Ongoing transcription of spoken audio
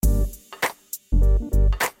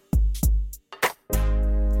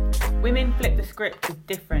Women Flip the Script is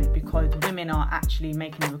different because women are actually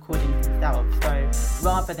making the recordings themselves. So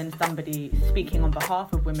rather than somebody speaking on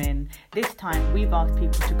behalf of women, this time we've asked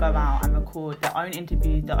people to go out and record their own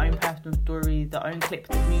interviews, their own personal stories, their own clips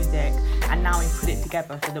of music, and now we've put it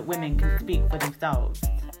together so that women can speak for themselves.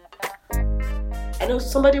 I know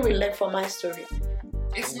somebody will learn from my story.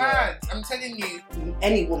 It's mad, I'm telling you.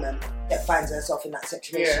 Any woman that finds herself in that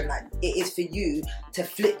situation, like, it is for you to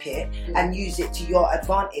flip it and use it to your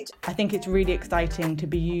advantage. I think it's really exciting to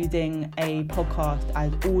be using a podcast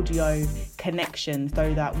as audio connection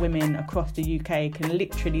so that women across the UK can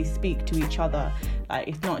literally speak to each other. Like,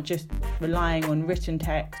 it's not just relying on written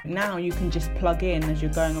text. Now you can just plug in as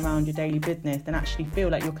you're going around your daily business and actually feel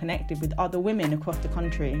like you're connected with other women across the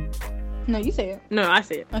country. No, you say it. No, I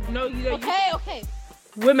say it. Okay. No, you don't. Okay.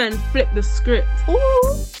 Women flip the script. Ooh.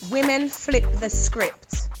 Women flip the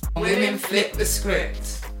script. Women flip the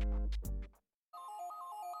script.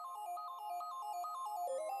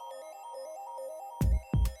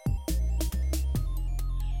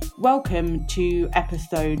 Welcome to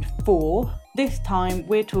episode 4. This time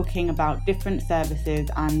we're talking about different services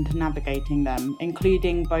and navigating them,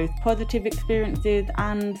 including both positive experiences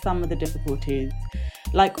and some of the difficulties.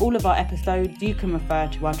 Like all of our episodes, you can refer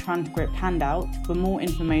to our transcript handouts for more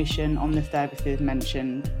information on the services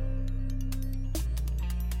mentioned.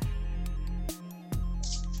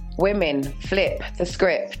 Women flip the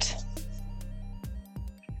script.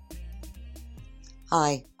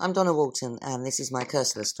 Hi, I'm Donna Walton and this is my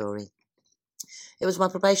Cursler story. It was my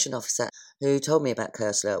probation officer who told me about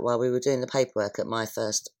Cursler while we were doing the paperwork at my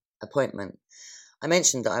first appointment. I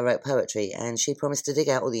mentioned that I wrote poetry and she promised to dig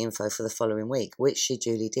out all the info for the following week, which she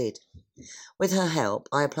duly did. With her help,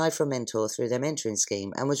 I applied for a mentor through their mentoring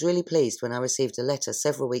scheme and was really pleased when I received a letter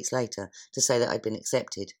several weeks later to say that I'd been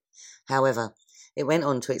accepted. However, it went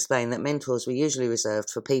on to explain that mentors were usually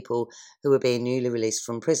reserved for people who were being newly released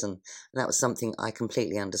from prison, and that was something I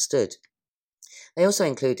completely understood. They also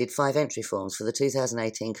included 5 entry forms for the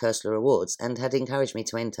 2018 Cursler Awards and had encouraged me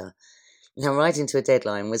to enter. Now, writing to a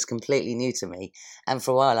deadline was completely new to me, and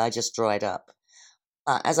for a while I just dried up.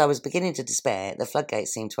 But as I was beginning to despair, the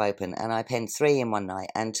floodgates seemed to open, and I penned 3 in one night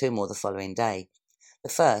and 2 more the following day. The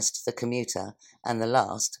first, The Commuter, and the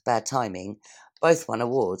last, Bad Timing, both won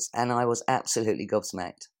awards, and I was absolutely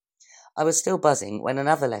gobsmacked. I was still buzzing when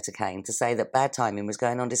another letter came to say that Bad Timing was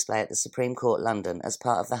going on display at the Supreme Court London as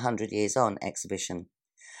part of the 100 Years On exhibition.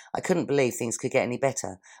 I couldn't believe things could get any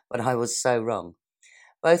better, but I was so wrong.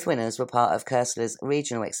 Both winners were part of Cursler's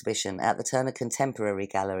regional exhibition at the Turner Contemporary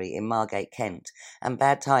Gallery in Margate, Kent, and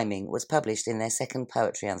Bad Timing was published in their second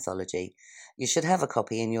poetry anthology. You should have a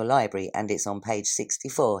copy in your library, and it's on page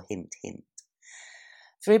 64, hint, hint.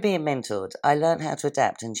 Through being mentored, I learnt how to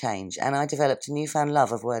adapt and change, and I developed a newfound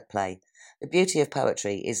love of wordplay. The beauty of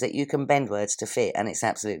poetry is that you can bend words to fit, and it's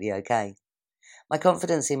absolutely okay. My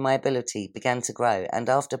confidence in my ability began to grow, and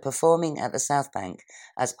after performing at the South Bank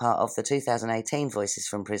as part of the 2018 Voices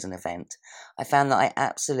from Prison event, I found that I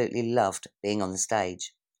absolutely loved being on the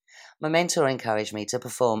stage. My mentor encouraged me to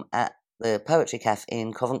perform at the Poetry Cafe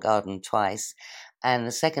in Covent Garden twice, and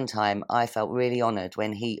the second time I felt really honoured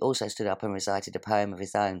when he also stood up and recited a poem of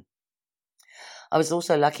his own. I was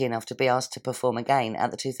also lucky enough to be asked to perform again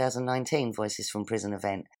at the 2019 Voices from Prison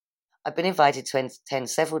event. I've been invited to attend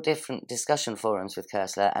several different discussion forums with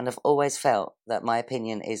Cursler and have always felt that my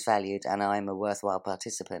opinion is valued and I am a worthwhile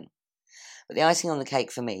participant. But the icing on the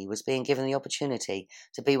cake for me was being given the opportunity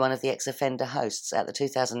to be one of the ex-offender hosts at the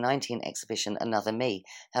 2019 exhibition Another Me,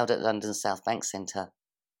 held at London's South Bank Centre.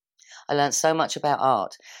 I learnt so much about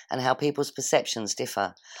art and how people's perceptions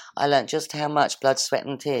differ. I learnt just how much blood, sweat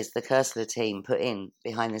and tears the Cursler team put in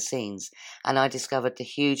behind the scenes, and I discovered the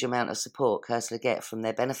huge amount of support Cursler get from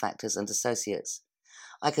their benefactors and associates.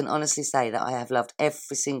 I can honestly say that I have loved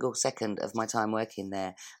every single second of my time working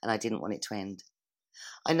there, and I didn't want it to end.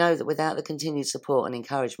 I know that without the continued support and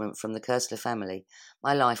encouragement from the Cursler family,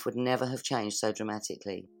 my life would never have changed so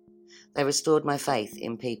dramatically. They restored my faith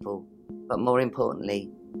in people, but more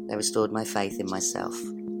importantly, they restored my faith in myself.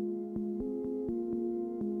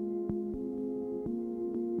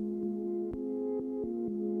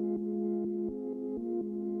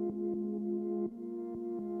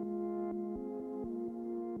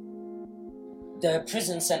 The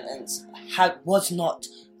prison sentence was not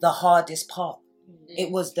the hardest part. It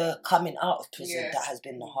was the coming out of prison that has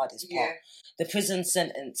been the hardest part. The prison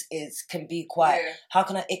sentence can be quite,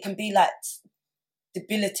 it can be like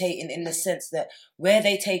debilitating in the sense that where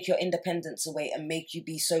they take your independence away and make you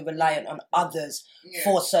be so reliant on others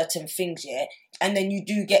for certain things, and then you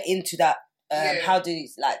do get into that How do you,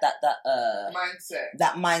 like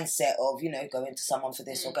that mindset of, you know, going to someone for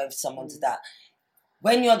this or going for someone to that.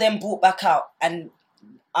 When you're then brought back out, and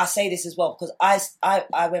I say this as well because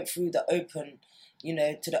I went through the open, you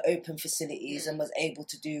know, to the open facilities and was able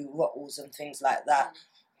to do rottles and things like that.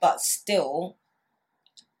 But still,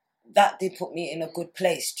 that did put me in a good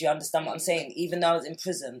place. Do you understand what I'm saying? Even though I was in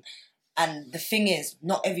prison. And the thing is,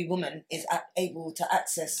 not every woman is able to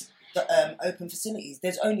access the open facilities.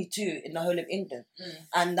 There's only 2 in the whole of England.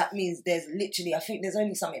 And that means there's literally, I think there's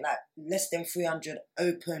only something like less than 300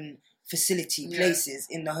 open facility places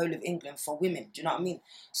in the whole of England for women. Do you know what I mean?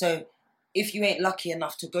 So if you ain't lucky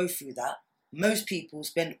enough to go through that, most people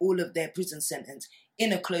spend all of their prison sentence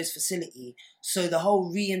in a closed facility. So the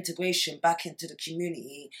whole reintegration back into the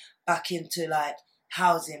community, back into like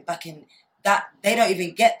housing, back in that, they don't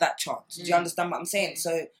even get that chance. Do you understand what I'm saying?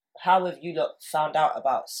 So how have you lot found out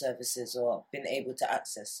about services or been able to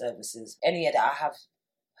access services? Any that I have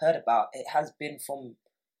heard about, it has been from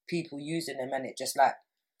people using them, and it just like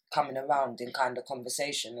coming around in kind of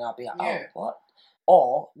conversation, and I'll be like, oh, what?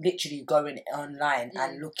 Or literally going online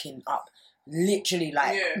and looking up, literally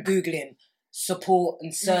like Googling support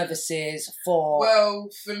and services for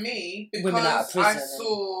for me, women out of prison. I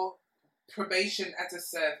saw probation as a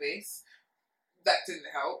service, that didn't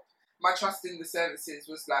help. My trust in the services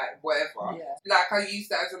was like whatever. Like I used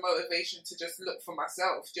that as a motivation to just look for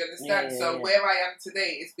myself. Do you understand? So where I am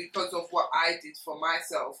today is because of what I did for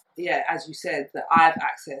myself. Yeah, as you said, that I've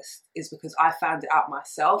accessed is because I found it out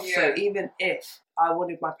myself. So even if I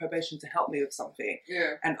wanted my probation to help me with something,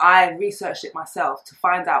 and I researched it myself to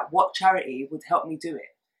find out what charity would help me do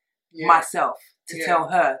it myself, to tell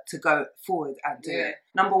her to go forward and do it.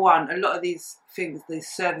 Number one, a lot of these things, these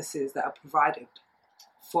services that are provided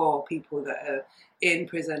for people that are in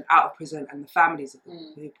prison, out of prison, and the families of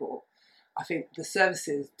the people, I think the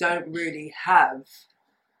services don't really have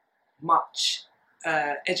much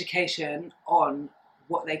education on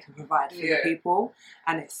what they can provide for the people.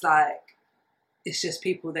 And it's like, it's just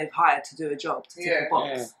people they've hired to do a job, to tick a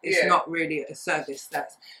box. It's not really a service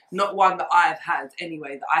that's, not one that I've had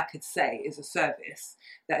anyway, that I could say is a service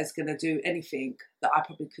that is going to do anything that I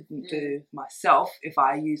probably couldn't do myself if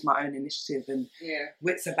I use my own initiative and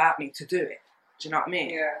wits about me to do it. Do you know what I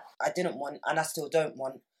mean? I didn't want, and I still don't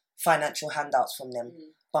want, financial handouts from them,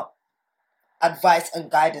 but advice and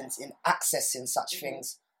guidance in accessing such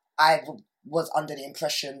things. I was under the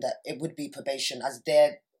impression that it would be probation, as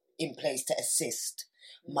they're in place to assist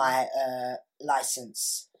my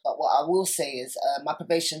license. But what I will say is my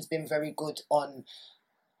probation's been very good on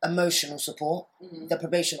emotional support. The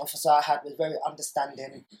probation officer I had was very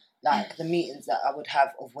understanding. Like the meetings that I would have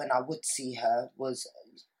of when I would see her was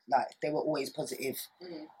like, they were always positive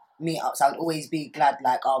meetups. I would always be glad,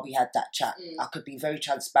 like, oh, we had that chat. I could be very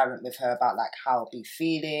transparent with her about like how I'd be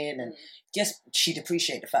feeling, and just she'd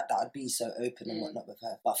appreciate the fact that I'd be so open and whatnot with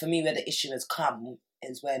her. But for me, where the issue has come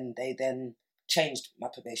is when they then changed my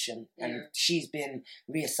probation, and she's been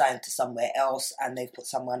reassigned to somewhere else, and they've put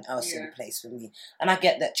someone else in place for me. And I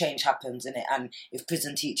get that change happens, innit? And if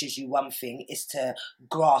prison teaches you one thing, is to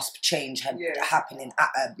grasp change happening at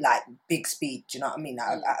a like big speed. Do you know what I mean?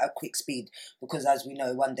 At a quick speed, because as we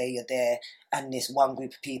know, one day you're there and this one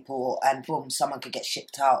group of people, and boom, someone could get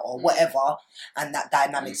shipped out or whatever, and that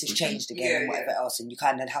dynamics has changed again and whatever else, and you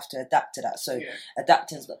kind of have to adapt to that. So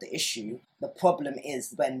adapting's not the issue. The problem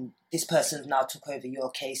is when this person's now took over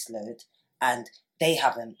your caseload and they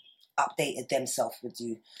haven't updated themselves with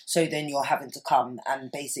you. So then you're having to come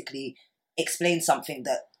and basically explain something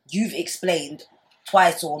that you've explained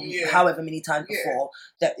twice or however many times before,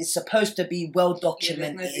 that is supposed to be well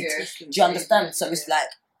documented. Do you understand? So it's like,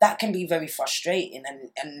 that can be very frustrating,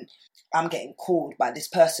 and I'm getting called by this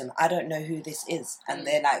person. I don't know who this is. And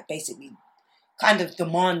they're like basically kind of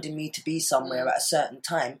demanding me to be somewhere at a certain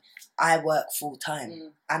time. I work full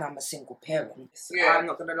time and I'm a single parent. I'm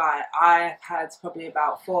not going to lie, I've had probably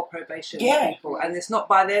about 4 probation people, and it's not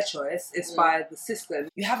by their choice, it's by the system.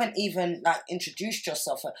 You haven't even like introduced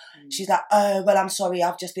yourself. She's like, oh, well, I'm sorry,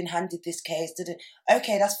 I've just been handed this case.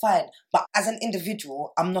 Okay, that's fine. But as an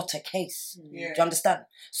individual, I'm not a case. Do you understand?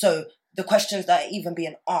 So the questions that are even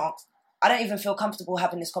being asked, I don't even feel comfortable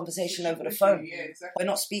having this conversation over the phone. We're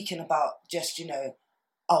not speaking about just, you know,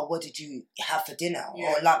 oh, what did you have for dinner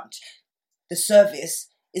or lunch? The service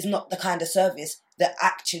is not the kind of service that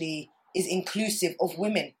actually is inclusive of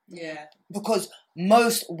women. Because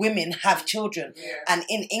most women have children. And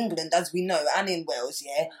in England, as we know, and in Wales,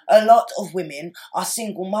 a lot of women are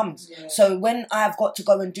single mums. So when I've got to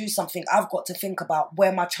go and do something, I've got to think about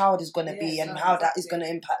where my child is going to be and how that is going to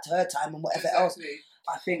impact her time and whatever else.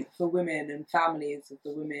 I think for women and families of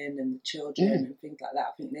the women and the children and things like that,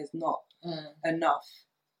 I think there's not enough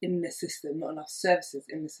in the system, not enough services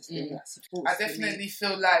in the system that supports. I definitely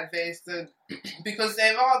feel like there's because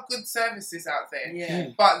there are good services out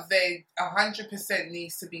there, but they 100%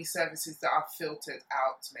 needs to be services that are filtered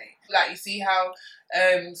out, mate. Like, you see how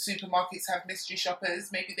supermarkets have mystery shoppers?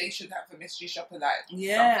 Maybe they should have a mystery shopper, like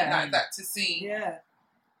something like that, to see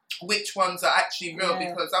which ones are actually real,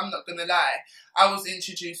 because I'm not gonna lie, I was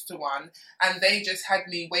introduced to one and they just had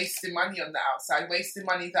me wasting money on the outside, wasting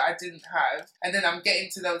money that I didn't have, and then I'm going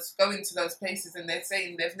to those places and they're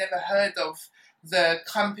saying they've never heard of the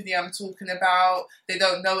company I'm talking about, they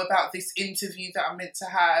don't know about this interview that I'm meant to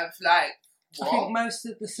have. Like, what? I think most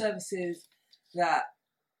of the services that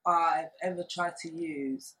I've ever tried to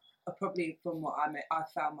use are probably from what I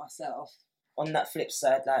found myself. On that flip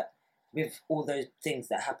side, like, with all those things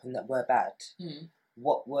that happened that were bad,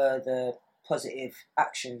 what were the positive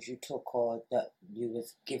actions you took or that you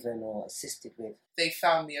was given or assisted with? They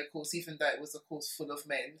found me a course, even though it was a course full of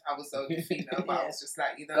men. I was the only female, but I was just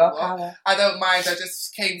like, you know what? I don't mind. I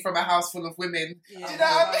just came from a house full of women. Do you know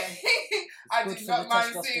what I mean? I did not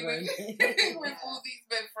mind seeing with all these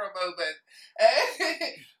men for a moment.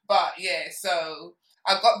 But yeah, so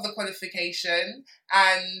I got the qualification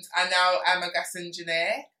and I now am a gas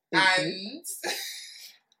engineer. And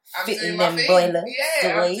I'm doing my thing. Boilers,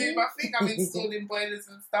 I'm doing my thing. I'm installing boilers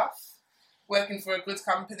and stuff. Working for a good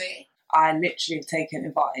company. I literally have taken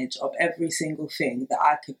advantage of every single thing that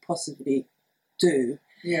I could possibly do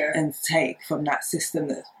and take from that system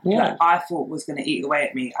that I thought was going to eat away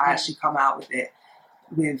at me. I actually come out with it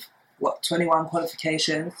with 21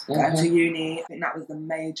 qualifications, going to uni. I think that was the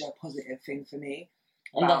major positive thing for me.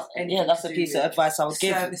 And that's a piece of advice I would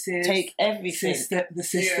give. Services, take everything. The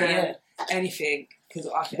system, anything.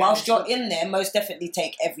 Whilst you're in there, most definitely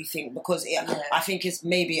take everything, because I think it's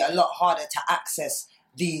maybe a lot harder to access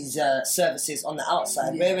these services on the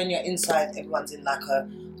outside. Where when you're inside, everyone's in like a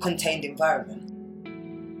contained environment.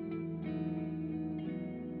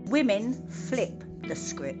 Women flip the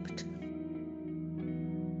script.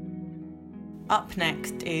 Up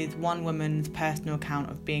next is one woman's personal account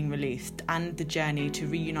of being released and the journey to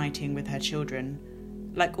reuniting with her children.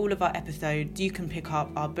 Like all of our episodes, you can pick up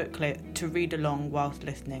our booklet to read along whilst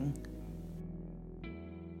listening.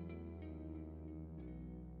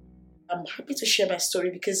 I'm happy to share my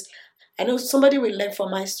story because I know somebody will learn from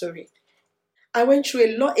my story. I went through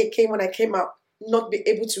a lot. It came when I came out, not be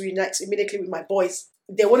able to reunite immediately with my boys.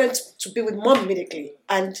 They wanted to be with mom immediately.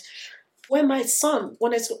 And when my son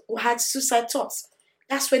had suicide thoughts,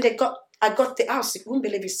 that's when I got the house. You wouldn't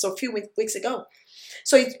believe it. So a few weeks ago.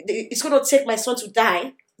 So it's going to take my son to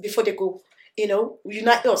die before they go,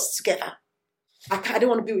 reunite us together. I don't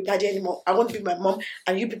want to be with daddy anymore. I want to be with my mom.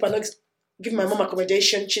 And you people are not giving my mom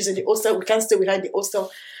accommodation. She's in the hostel. We can't stay with her in the hostel.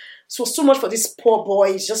 So much for this poor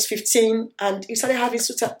boy. He's just 15. And he started having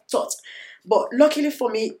suicide thoughts. But luckily for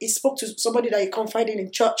me, he spoke to somebody that he confided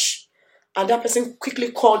in church. And that person quickly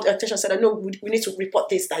called attention and said, no, we need to report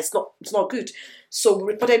this. That it's not good. So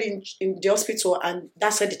we reported in the hospital, and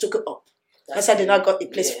that's how they took it up. That's how they now got a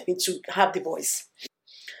place for me to have the boys.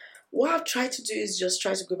 What I've tried to do is just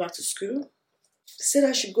try to go back to school. Said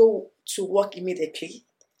I should go to work immediately.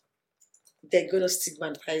 They're going to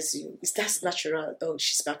stigmatize you. That's natural. Oh,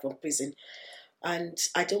 she's back from prison. And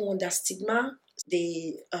I don't want that stigma.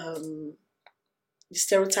 The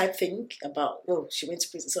stereotype thing about, oh, she went to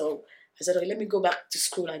prison. So I said, let me go back to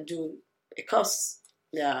school and do a course.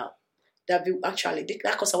 Yeah, that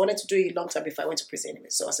course I wanted to do it a long time before I went to prison anyway.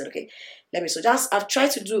 So I said, okay, So I've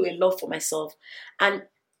tried to do a lot for myself. And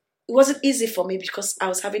it wasn't easy for me because I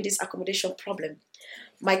was having this accommodation problem.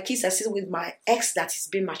 My kids are still with my ex that has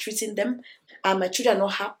been maltreating them. And my children are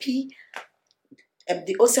not happy.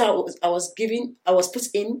 The hostel I was put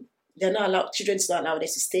in, they're not allowed, children are not allowed to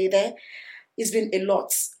stay there. It's been a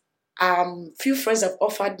lot. Few friends have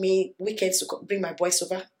offered me weekends to bring my boys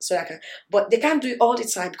over so I can, but they can't do it all the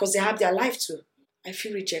time because they have their life too. I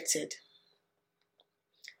feel rejected.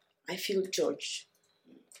 I feel judged.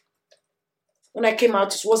 When I came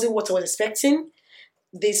out, it wasn't what I was expecting.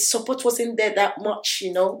 The support wasn't there that much,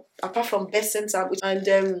 apart from birth center, and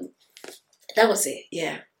that was it.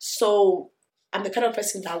 Yeah. So I'm the kind of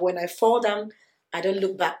person that when I fall down, I don't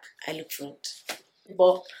look back, I look front.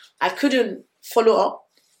 But I couldn't follow up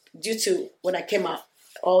due to when I came out,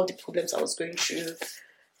 all the problems I was going through.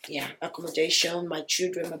 Yeah, accommodation, my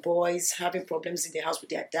children, my boys, having problems in the house with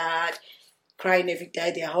their dad, crying every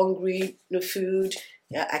day, they're hungry, no food.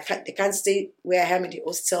 Yeah, they can't stay where I am in the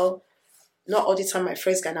hostel. Not all the time my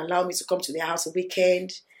friends can allow me to come to their house a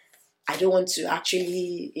weekend. I don't want to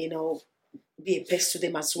actually, be a best to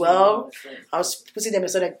them as well. I was putting them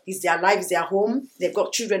so that it's their life, it's their home. They've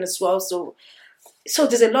got children as well. So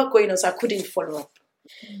there's a lot going on, so I couldn't follow up.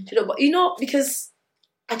 But because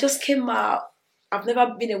I just came out, I've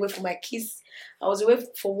never been away from my kids. I was away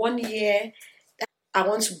for 1 year. I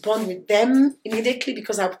want to bond with them immediately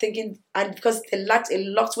because I'm thinking, and because they lacked a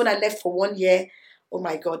lot when I left for 1 year. Oh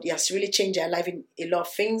my God, it has really changed their life in a lot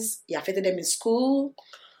of things. It affected them in school.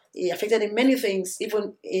 It affected them in many things,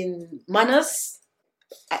 even in manners.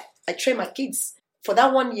 I train my kids. For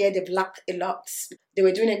that 1 year, they've lacked a lot. They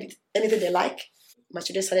were doing anything they like. My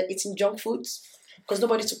children started eating junk foods because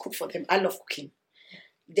nobody to cook for them. I love cooking.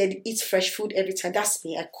 They eat fresh food every time. That's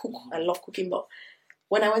me. I cook. I love cooking. But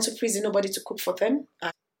when I went to prison, nobody to cook for them.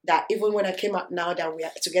 That even when I came out now that we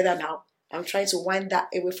are together now, I'm trying to wind that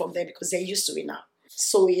away from them because they're used to it now.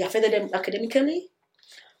 So it affected them academically.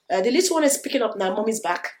 The little one is picking up now. Mommy's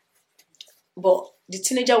back. But the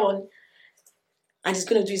teenager one, and he's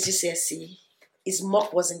going to do his GCSE. His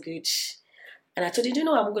mock wasn't good. And I told him,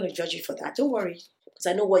 I'm going to judge you for that. Don't worry. Because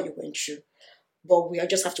I know what you went through. But we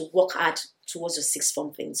just have to work hard towards the sixth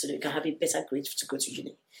form thing so that you can have a better grade to go to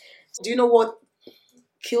uni. So do you know what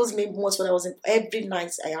kills me most when I was in? Every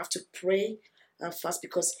night I have to pray and fast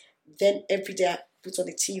because then every day I put on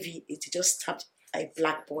the TV, it just tapped a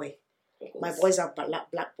black boy. My boys are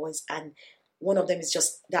black boys and one of them is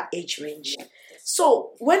just that age range.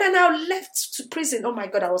 So when I now left to prison, oh my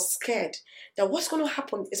God, I was scared that what's going to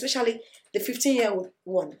happen, especially the 15-year-old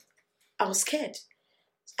one. I was scared.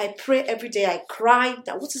 I pray every day. I cry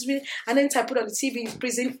that what is really... And then I put on the TV in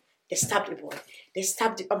prison, they stabbed the boy. They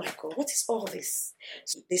stabbed the... Oh my God, what is all this?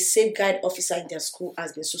 So the safeguard officer in their school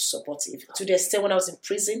has been so supportive. To the extent when I was in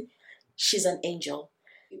prison, she's an angel.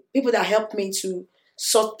 People that helped me to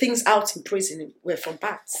sort things out in prison were from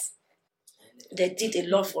BATS. They did a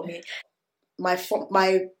lot for me. My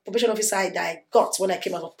probation officer that I got when I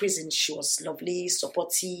came out of prison, she was lovely,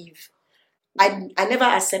 supportive. I never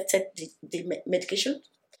accepted the medication.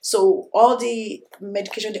 So all the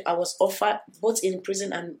medication that I was offered, both in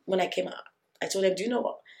prison and when I came out, I told them, do you know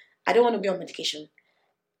what? I don't want to be on medication.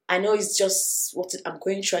 I know it's just what I'm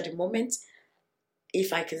going through at the moment.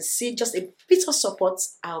 If I can see just a bit of support,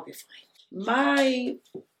 I'll be fine. My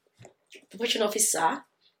probation officer,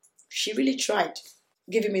 she really tried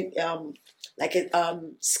giving me like a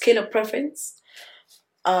scale of preference.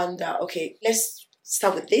 And okay, let's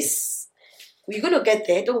start with this. We're going to get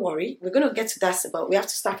there, don't worry. We're going to get to that, but we have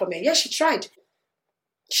to start from here. Yeah, she tried.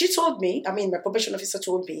 She told me, my probation officer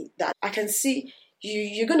told me that I can see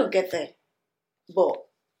you're going to get there. But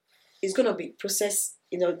it's going to be processed,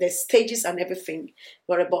 there's stages and everything.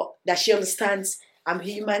 But that she understands I'm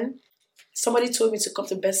human. Somebody told me to come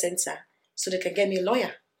to Best Center so they can get me a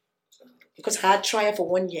lawyer. Because I had trial for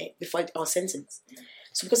 1 year before I was sentenced.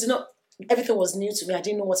 So because, everything was new to me. I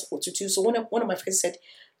didn't know what to do. So one of my friends said,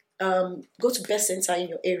 go to Best Center in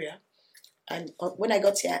your area. And when I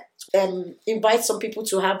got here, invite some people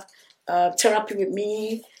to have therapy with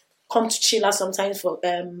me, come to chill out sometimes for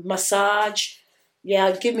massage.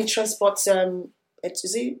 Yeah, give me transport to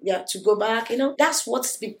go back. That's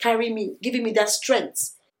what's been carrying me, giving me that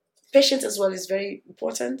strength. Patience as well is very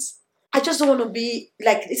important. I just don't want to be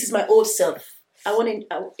like, this is my old self. I want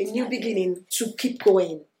a new beginning to keep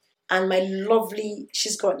going. And my lovely,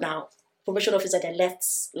 she's got now, probation officer that left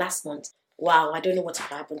last month. Wow, I don't know what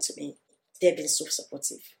happened to me. They've been so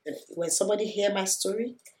supportive. When somebody hear my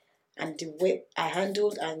story and the way I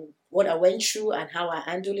handled and what I went through and how I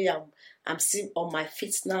handled it, I'm still on my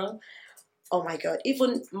feet now. Oh my God.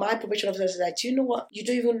 Even my probation officer said, like, do you know what? You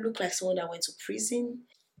don't even look like someone that went to prison.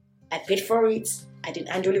 I paid for it. I didn't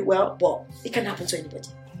handle it well, but it can happen to anybody.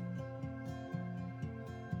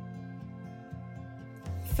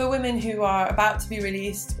 For women who are about to be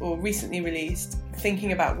released or recently released,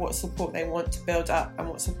 thinking about what support they want to build up and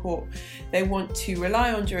what support they want to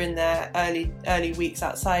rely on during their early weeks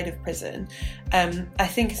outside of prison, I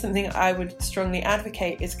think something I would strongly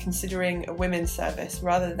advocate is considering a women's service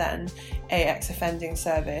rather than a ex-offending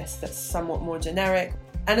service that's somewhat more generic.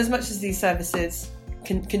 And as much as these services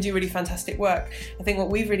can do really fantastic work, I think what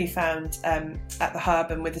we've really found at the Hub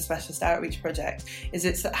and with the Specialist Outreach Project is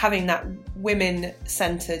it's having that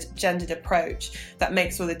women-centred, gendered approach that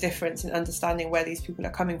makes all the difference in understanding where these people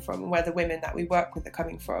are coming from and where the women that we work with are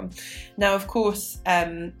coming from. Now, of course,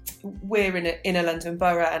 we're in a London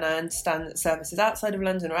borough, and I understand that services outside of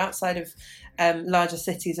London or outside of larger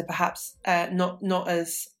cities are perhaps not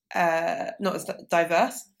as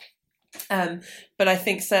diverse. But I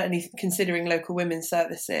think certainly considering local women's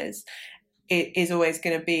services, it is always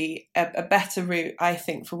going to be a better route, I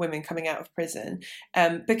think, for women coming out of prison.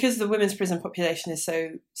 Because the women's prison population is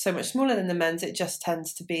so much smaller than the men's, it just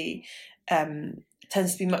tends to be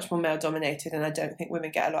much more male dominated, and I don't think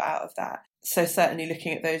women get a lot out of that. So certainly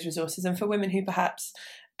looking at those resources, and for women who perhaps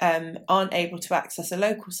aren't able to access a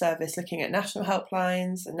local service, looking at national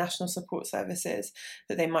helplines and national support services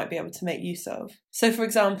that they might be able to make use of. So for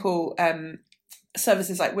example,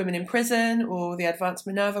 services like Women in Prison or the Advanced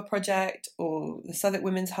Minerva Project or the Southwark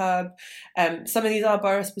Women's Hub. Some of these are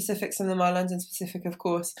borough specific, some of them are London specific, of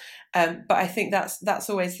course. But I think that's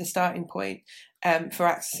always the starting point for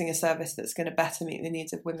accessing a service that's going to better meet the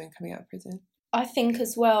needs of women coming out of prison. I think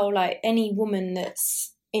as well, like any woman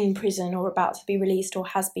that's in prison or about to be released or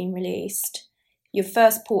has been released, your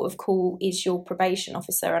first port of call is your probation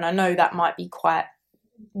officer. And I know that might be quite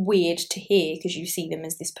weird to hear because you see them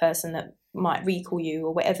as this person that might recall you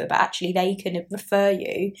or whatever, but actually they can refer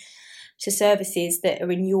you to services that are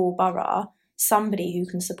in your borough, somebody who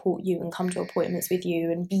can support you and come to appointments with you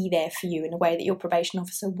and be there for you in a way that your probation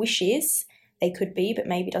officer wishes they could be but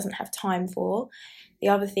maybe doesn't have time for. The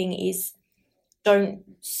other thing is don't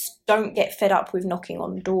get fed up with knocking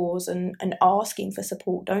on doors and asking for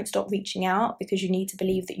support. Don't stop reaching out, because you need to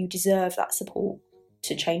believe that you deserve that support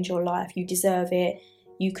to change your life. You deserve it.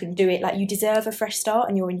 You can do it. Like, you deserve a fresh start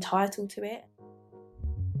and you're entitled to it.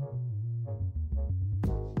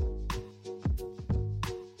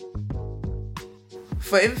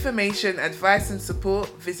 For information, advice and support,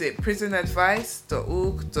 visit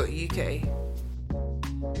prisonadvice.org.uk.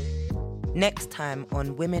 Next time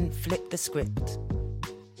on Women Flip the Script.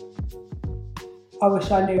 I wish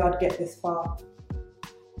I knew I'd get this far.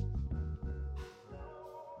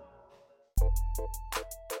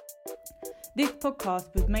 This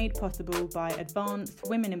podcast was made possible by Advance,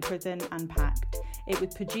 Women in Prison and PACT. It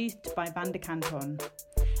was produced by Vanda Canton.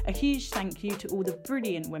 A huge thank you to all the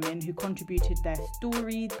brilliant women who contributed their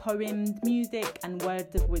stories, poems, music and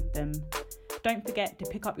words of wisdom. Don't forget to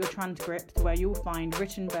pick up your transcripts, where you'll find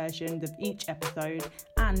written versions of each episode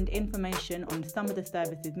and information on some of the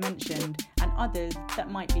services mentioned and others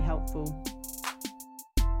that might be helpful.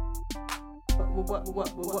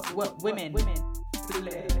 Women.